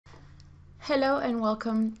Hello and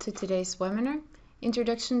welcome to today's webinar,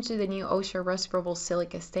 Introduction to the new OSHA Respirable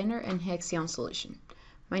Silica Standard and Hexion Solution.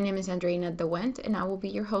 My name is Andreina DeWent and I will be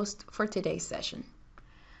your host for today's session.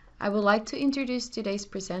 I would like to introduce today's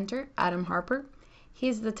presenter, Adam Harper. He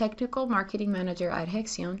is the Technical Marketing Manager at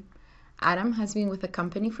Hexion. Adam has been with the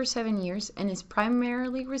company for 7 years and is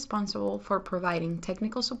primarily responsible for providing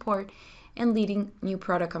technical support and leading new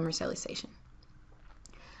product commercialization.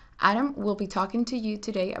 Adam will be talking to you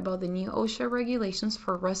today about the new OSHA regulations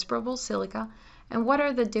for respirable silica and what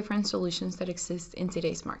are the different solutions that exist in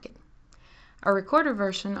today's market. A recorded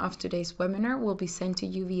version of today's webinar will be sent to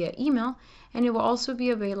you via email and it will also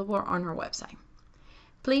be available on our website.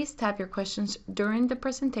 Please type your questions during the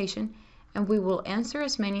presentation and we will answer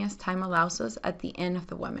as many as time allows us at the end of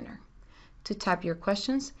the webinar. To type your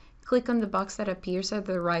questions, click on the box that appears at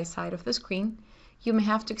the right side of the screen. You may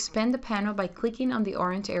have to expand the panel by clicking on the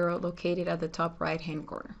orange arrow located at the top right-hand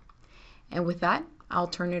corner. And with that, I'll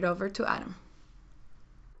turn it over to Adam.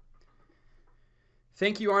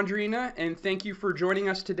 Thank you, Andreina, and thank you for joining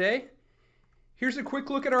us today. Here's a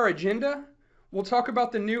quick look at our agenda. We'll talk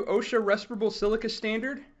about the new OSHA Respirable Silica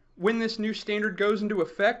Standard, when this new standard goes into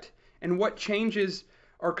effect, and what changes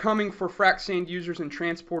are coming for frac sand users and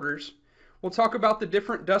transporters. We'll talk about the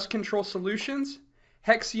different dust control solutions,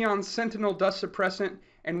 Hexion's Sentinel dust suppressant,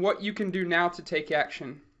 and what you can do now to take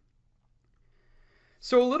action.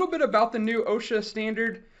 So a little bit about the new OSHA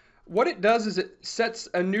standard. What it does is it sets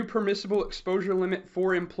a new permissible exposure limit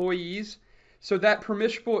for employees. So that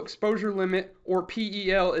permissible exposure limit, or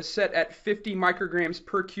PEL, is set at 50 micrograms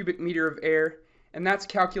per cubic meter of air, and that's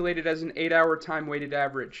calculated as an 8-hour time-weighted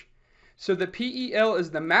average. So the PEL is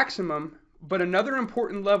the maximum, but another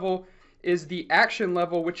important level is the action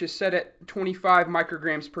level, which is set at 25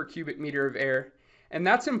 micrograms per cubic meter of air. And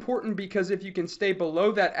that's important because if you can stay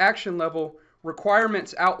below that action level,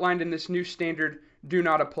 requirements outlined in this new standard do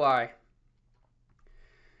not apply.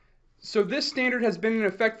 So this standard has been in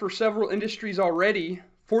effect for several industries already.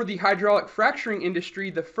 For the hydraulic fracturing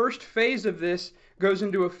industry, the first phase of this goes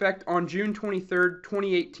into effect on June 23rd,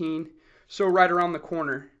 2018, so right around the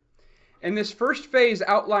corner. And this first phase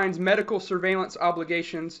outlines medical surveillance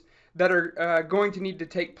obligations that are going to need to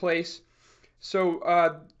take place.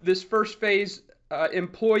 So this first phase,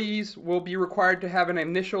 employees will be required to have an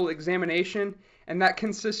initial examination, and that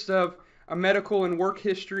consists of a medical and work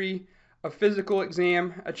history, a physical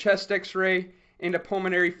exam, a chest x-ray, and a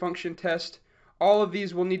pulmonary function test. All of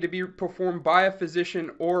these will need to be performed by a physician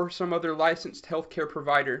or some other licensed healthcare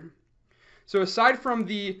provider. So aside from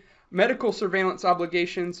the medical surveillance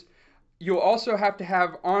obligations, you'll also have to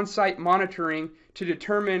have on-site monitoring to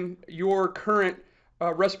determine your current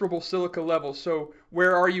respirable silica level. So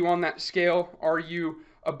where are you on that scale? Are you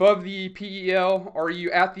above the PEL? Are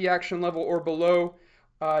you at the action level or below?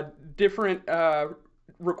 Different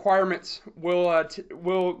requirements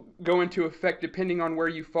will go into effect depending on where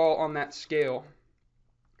you fall on that scale.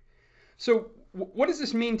 So what does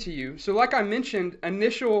this mean to you? So like I mentioned,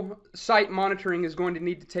 initial site monitoring is going to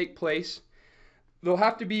need to take place. There'll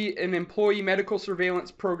have to be an employee medical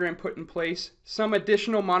surveillance program put in place. Some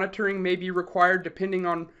additional monitoring may be required depending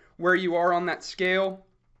on where you are on that scale.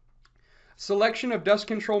 Selection of dust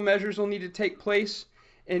control measures will need to take place,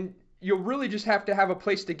 and you'll really just have to have a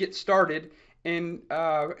place to get started in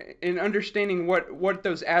understanding what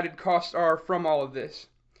those added costs are from all of this.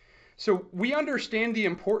 So we understand the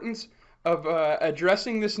importance of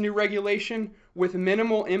addressing this new regulation with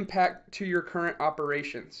minimal impact to your current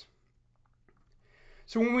operations.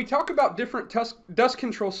 So when we talk about different dust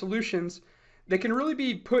control solutions, they can really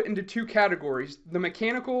be put into two categories, the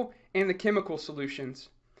mechanical and the chemical solutions.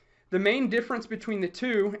 The main difference between the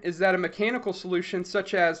two is that a mechanical solution,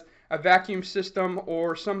 such as a vacuum system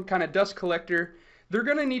or some kind of dust collector, they're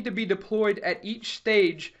going to need to be deployed at each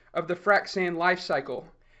stage of the frac sand life cycle.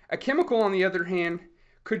 A chemical, on the other hand,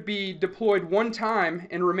 could be deployed one time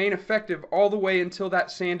and remain effective all the way until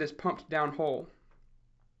that sand is pumped down hole.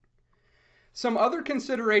 Some other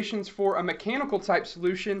considerations for a mechanical type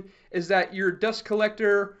solution is that your dust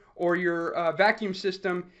collector or your vacuum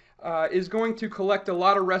system is going to collect a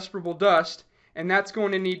lot of respirable dust, and that's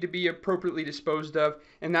going to need to be appropriately disposed of,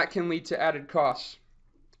 and that can lead to added costs.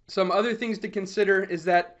 Some other things to consider is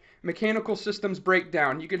that mechanical systems break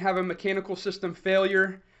down. You can have a mechanical system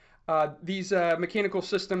failure. These mechanical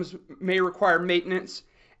systems may require maintenance,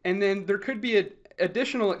 and then there could be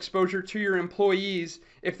additional exposure to your employees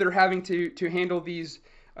if they're having to handle these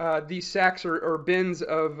sacks or bins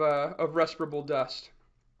of respirable dust.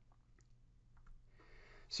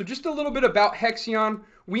 So just a little bit about Hexion.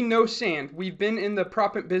 We know sand. We've been in the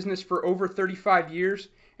proppant business for over 35 years,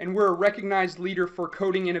 and we're a recognized leader for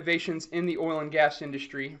coating innovations in the oil and gas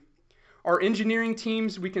industry. Our engineering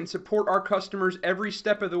teams, we can support our customers every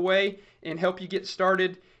step of the way and help you get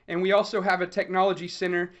started. And we also have a technology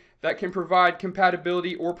center that can provide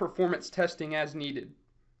compatibility or performance testing as needed.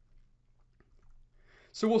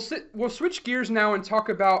 So we'll switch gears now and talk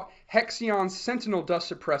about Hexion's Sentinel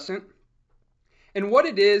dust suppressant. And what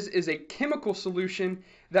it is a chemical solution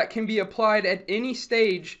that can be applied at any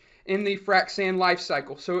stage in the frac sand life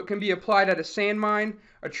cycle. So it can be applied at a sand mine,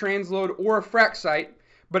 a transload, or a frac site.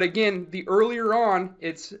 But again, the earlier on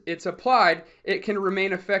it's applied, it can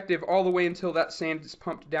remain effective all the way until that sand is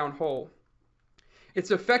pumped down hole.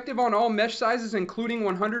 It's effective on all mesh sizes, including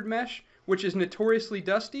 100 mesh, which is notoriously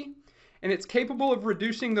dusty, and it's capable of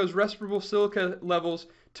reducing those respirable silica levels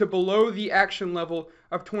to below the action level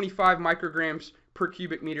of 25 micrograms per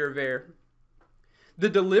cubic meter of air. The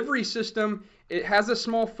delivery system, it has a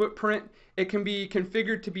small footprint. It can be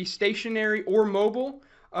configured to be stationary or mobile.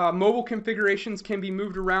 Mobile configurations can be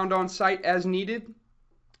moved around on site as needed.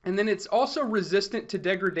 And then it's also resistant to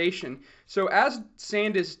degradation. So as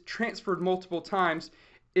sand is transferred multiple times,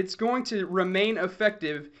 it's going to remain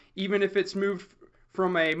effective even if it's moved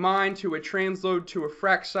from a mine to a transload to a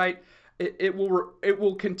frac site. It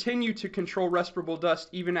will continue to control respirable dust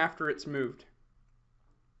even after it's moved.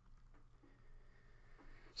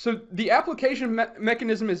 So the application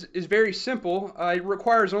mechanism is very simple. It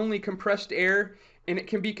requires only compressed air, and it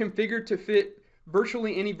can be configured to fit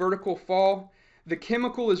virtually any vertical fall. The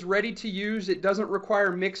chemical is ready to use. It doesn't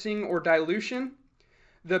require mixing or dilution.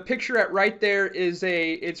 The picture at right there is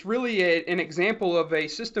it's really an example of a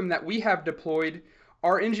system that we have deployed.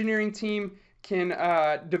 Our engineering team can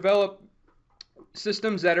develop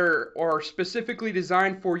systems that are specifically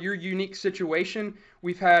designed for your unique situation.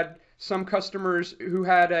 We've had some customers who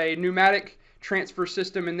had a pneumatic transfer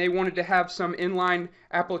system and they wanted to have some inline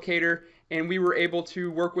applicator, and we were able to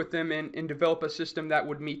work with them and develop a system that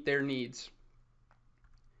would meet their needs.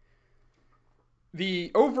 The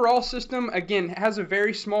overall system, again, has a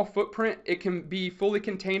very small footprint. It can be fully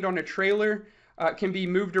contained on a trailer. It can be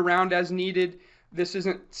moved around as needed. This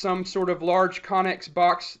isn't some sort of large Connex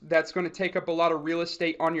box that's going to take up a lot of real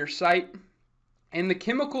estate on your site. And the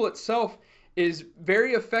chemical itself is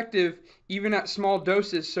very effective even at small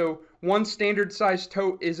doses. So one standard size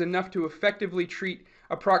tote is enough to effectively treat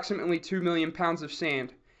approximately 2 million pounds of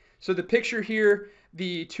sand. So the picture here,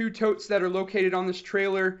 the 2 totes that are located on this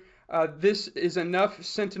trailer, this is enough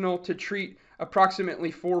Sentinel to treat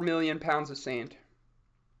approximately 4 million pounds of sand.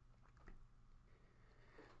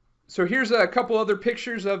 So here's a couple other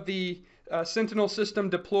pictures of the Sentinel system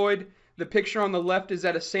deployed. The picture on the left is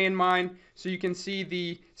at a sand mine, so you can see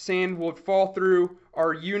the sand will fall through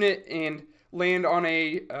our unit and land on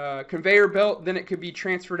a conveyor belt. Then it could be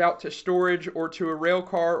transferred out to storage or to a rail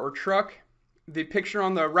car or truck. The picture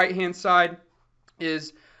on the right hand side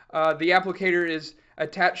is the applicator is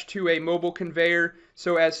attached to a mobile conveyor,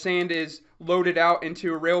 so as sand is loaded out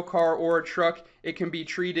into a rail car or a truck, it can be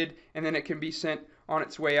treated and then it can be sent on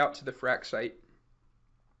its way out to the frac site.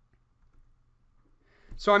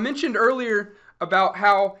 So I mentioned earlier about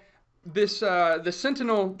how this the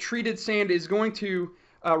Sentinel treated sand is going to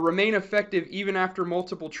remain effective even after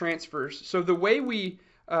multiple transfers. So the way we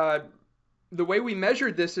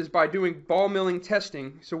measured this is by doing ball milling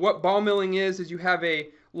testing. So what ball milling is you have a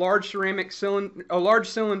large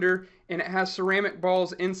cylinder, and it has ceramic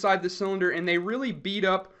balls inside the cylinder, and they really beat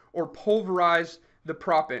up or pulverize the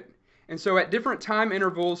proppant. And so at different time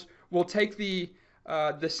intervals, we'll take the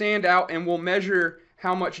sand out and we'll measure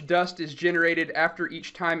how much dust is generated after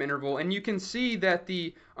each time interval. And you can see that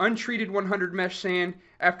the untreated 100 mesh sand,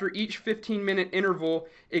 after each 15-minute interval,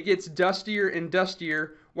 it gets dustier and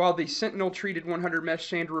dustier, while the Sentinel treated 100 mesh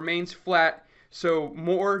sand remains flat. So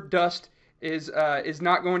more dust is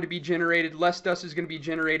not going to be generated. Less dust is going to be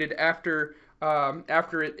generated after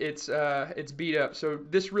it's beat up. So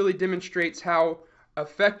this really demonstrates how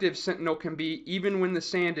effective Sentinel can be even when the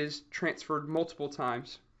sand is transferred multiple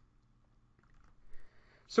times.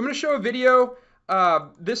 So I'm going to show a video.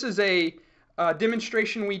 This is a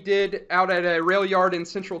demonstration we did out at a rail yard in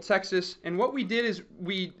Central Texas. And what we did is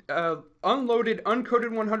we unloaded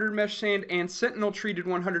uncoated 100 mesh sand and Sentinel treated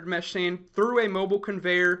 100 mesh sand through a mobile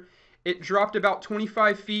conveyor. It dropped about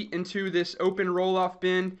 25 feet into this open roll-off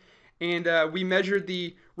bin, and we measured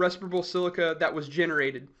the respirable silica that was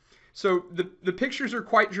generated. So the pictures are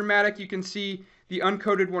quite dramatic. You can see the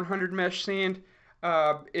uncoated 100 mesh sand.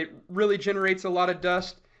 It really generates a lot of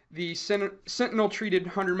dust. The Sentinel treated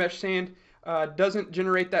 100 mesh sand doesn't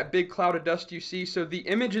generate that big cloud of dust you see. So the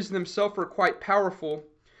images themselves are quite powerful,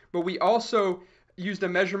 but we also used a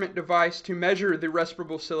measurement device to measure the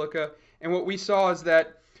respirable silica, and what we saw is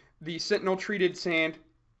that the Sentinel treated sand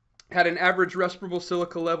had an average respirable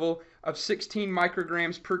silica level of 16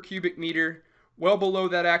 micrograms per cubic meter, well below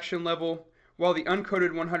that action level, while the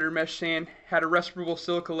uncoated 100 mesh sand had a respirable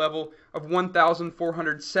silica level of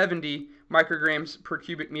 1,470 micrograms per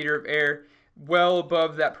cubic meter of air, well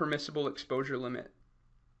above that permissible exposure limit.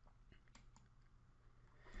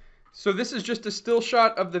 So this is just a still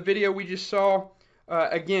shot of the video we just saw.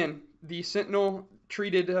 Again, the Sentinel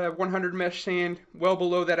treated 100 mesh sand well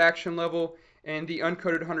below that action level, and the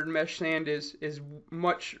uncoated 100 mesh sand is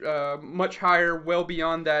much higher, well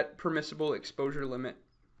beyond that permissible exposure limit.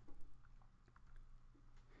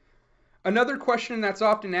 Another question that's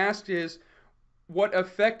often asked is, what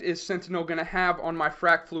effect is Sentinel going to have on my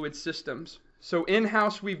frac fluid systems? So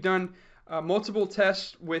in-house, we've done multiple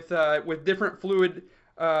tests with different fluid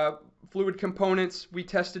components. We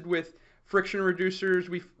tested with friction reducers.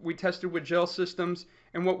 We tested with gel systems,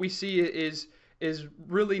 and what we see is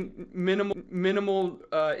really minimal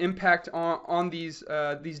impact on these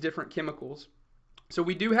different chemicals. So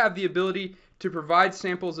we do have the ability to provide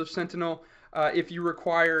samples of Sentinel if you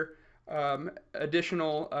require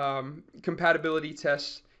additional compatibility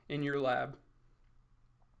tests in your lab.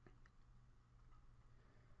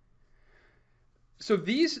 So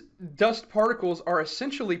these dust particles are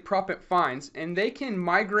essentially proppant fines, and they can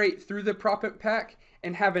migrate through the proppant pack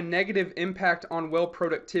and have a negative impact on well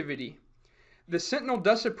productivity. The Sentinel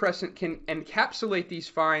dust suppressant can encapsulate these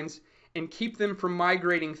fines and keep them from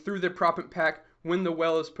migrating through the proppant pack when the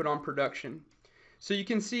well is put on production. So you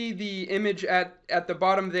can see the image at the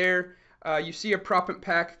bottom there. You see a proppant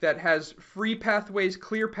pack that has free pathways,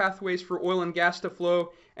 clear pathways for oil and gas to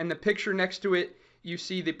flow, and the picture next to it, you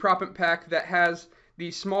see the proppant pack that has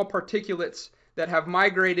these small particulates that have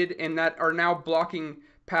migrated and that are now blocking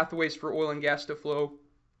pathways for oil and gas to flow.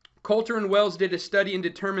 Coulter and Wells did a study and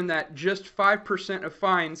determined that just 5% of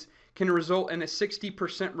fines can result in a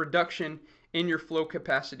 60% reduction in your flow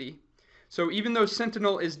capacity. So even though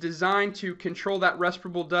Sentinel is designed to control that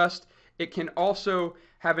respirable dust, it can also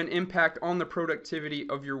have an impact on the productivity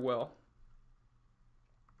of your well.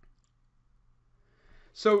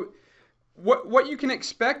 So what you can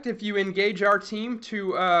expect if you engage our team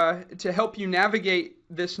to help you navigate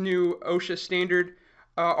this new OSHA standard,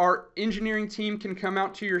 our engineering team can come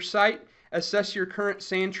out to your site, assess your current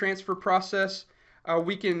sand transfer process.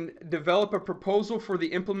 We can develop a proposal for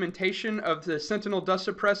the implementation of the Sentinel dust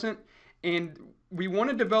suppressant, and we want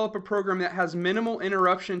to develop a program that has minimal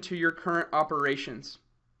interruption to your current operations.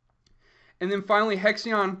 And then finally,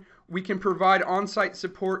 Hexion, we can provide on-site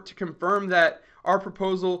support to confirm that our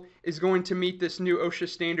proposal is going to meet this new OSHA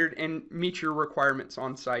standard and meet your requirements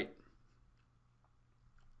on site.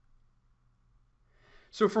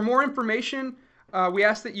 So for more information, we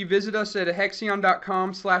ask that you visit us at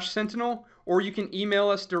hexion.com/sentinel, or you can email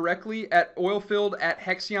us directly at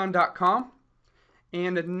oilfield@hexion.com.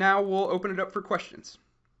 And now we'll open it up for questions.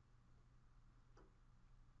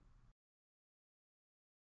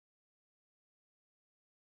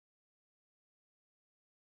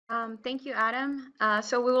 Thank you, Adam.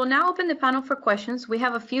 So we will now open the panel for questions. We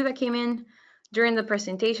have a few that came in during the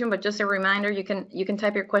presentation, but just a reminder, you can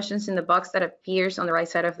type your questions in the box that appears on the right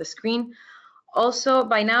side of the screen. Also,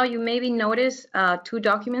 by now you maybe notice two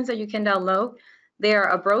documents that you can download. They are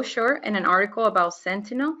a brochure and an article about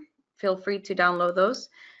Sentinel. Feel free to download those.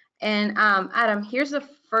 And Adam, here's the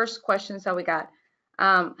first questions that we got.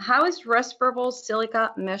 How is respirable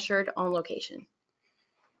silica measured on location?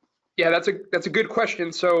 Yeah, that's a good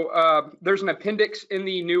question. So there's an appendix in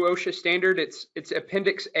the new OSHA standard. It's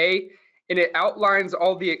Appendix A, and it outlines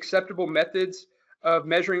all the acceptable methods of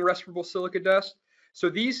measuring respirable silica dust. So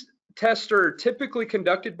these tests are typically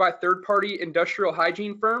conducted by third-party industrial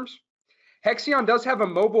hygiene firms. Hexion does have a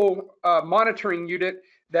mobile monitoring unit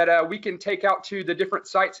that we can take out to the different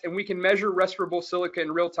sites, and we can measure respirable silica in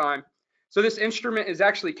real time. So this instrument is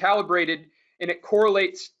actually calibrated, and it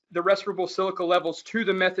correlates the respirable silica levels to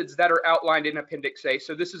the methods that are outlined in Appendix A.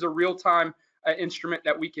 So this is a real-time instrument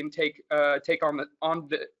that we can take on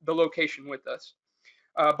the location with us.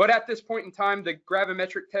 But at this point in time, the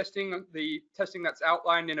gravimetric testing, the testing that's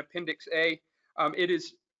outlined in Appendix A, it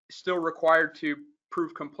is still required to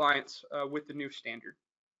prove compliance with the new standard.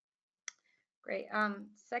 Great.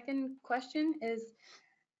 Second question is,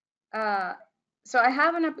 so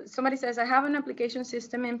somebody says, I have an application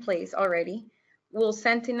system in place already. Will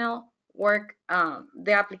Sentinel work,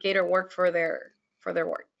 the applicator work for their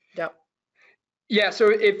work? Yep. Yeah, so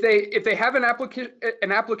if they have an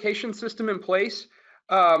application system in place,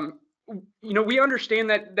 we understand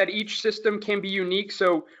that each system can be unique,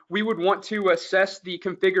 so we would want to assess the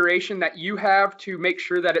configuration that you have to make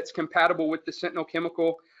sure that it's compatible with the Sentinel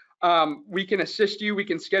chemical. We can assist you. We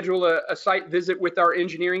can schedule a site visit with our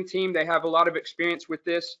engineering team. They have a lot of experience with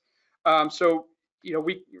this. So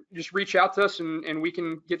we just reach out to us and we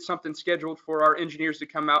can get something scheduled for our engineers to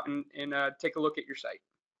come out and take a look at your site.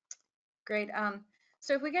 Great.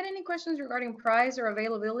 So if we get any questions regarding price or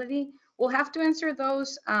availability, we'll have to answer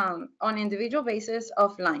those on individual basis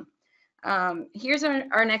offline. Here's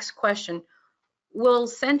our next question. Will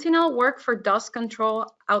Sentinel work for dust control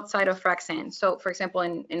outside of frac sand? So for example,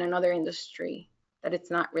 in another industry that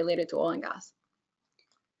it's not related to oil and gas.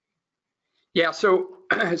 Yeah, so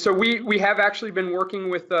we have actually been working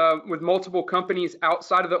with multiple companies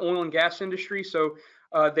outside of the oil and gas industry. So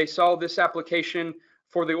they saw this application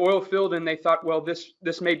for the oil field and they thought, well,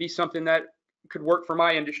 this may be something that could work for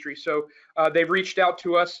my industry. So they've reached out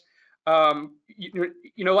to us.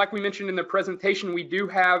 Like we mentioned in the presentation, we do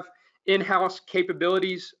have in-house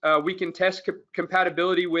capabilities. We can test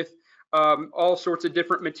compatibility with all sorts of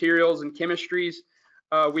different materials and chemistries.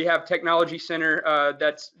 We have technology center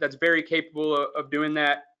that's very capable of doing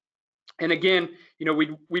that. And again,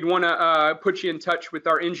 we'd want to put you in touch with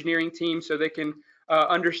our engineering team so they can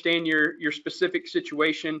understand your specific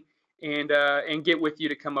situation and get with you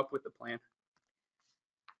to come up with a plan.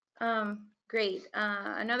 Great.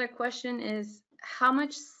 Another question is, how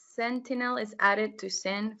much Sentinel is added to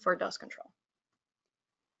sand for dust control?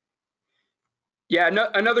 Yeah,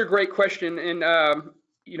 another great question. And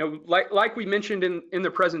like we mentioned in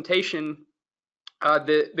the presentation,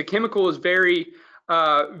 the chemical is very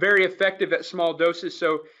effective at small doses.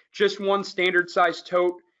 So just one standard size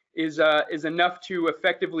tote is enough to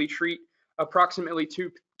effectively treat approximately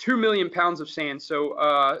 2 million pounds of sand. So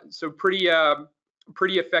pretty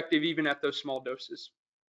effective even at those small doses.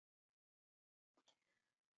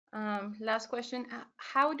 Last question,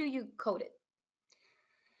 how do you coat it?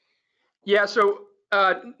 Yeah, so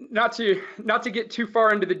not to get too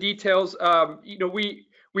far into the details,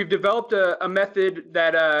 we've developed a method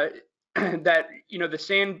that the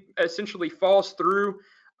sand essentially falls through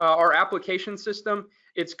our application system.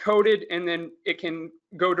 It's coated and then it can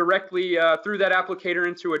go directly through that applicator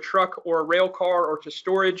into a truck or a rail car or to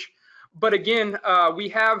storage. But again, we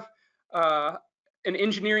have an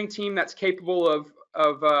engineering team that's capable of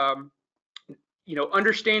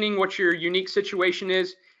understanding what your unique situation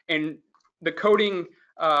is, and the coating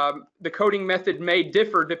method may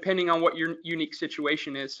differ depending on what your unique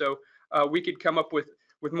situation is. So we could come up with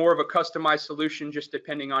more of a customized solution just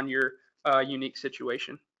depending on your unique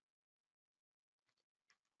situation.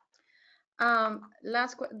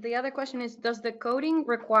 The other question is, does the coating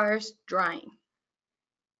requires drying?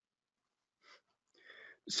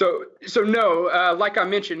 So no, like I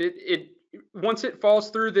mentioned, it once it falls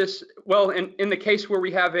through this, well, in the case where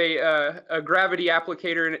we have a gravity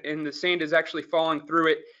applicator and the sand is actually falling through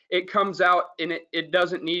it, it comes out and it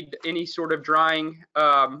doesn't need any sort of drying,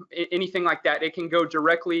 anything like that. It can go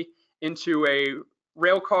directly into a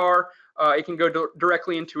rail car. It can go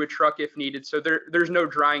directly into a truck if needed. So there's no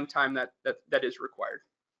drying time that is required.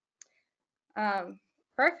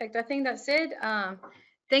 Perfect. I think that's it.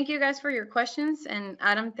 Thank you guys for your questions, and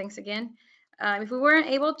Adam, thanks again. If we weren't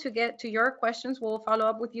able to get to your questions, we'll follow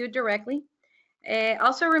up with you directly.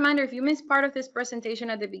 Also a reminder, if you missed part of this presentation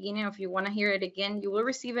at the beginning, or if you want to hear it again, you will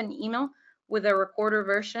receive an email with a recorder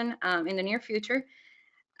version in the near future.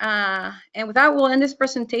 And with that, we'll end this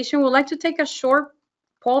presentation. We'd like to take a short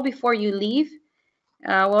poll before you leave.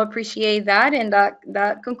 We'll appreciate that, and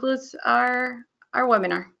that concludes our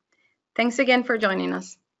webinar. Thanks again for joining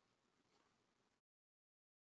us.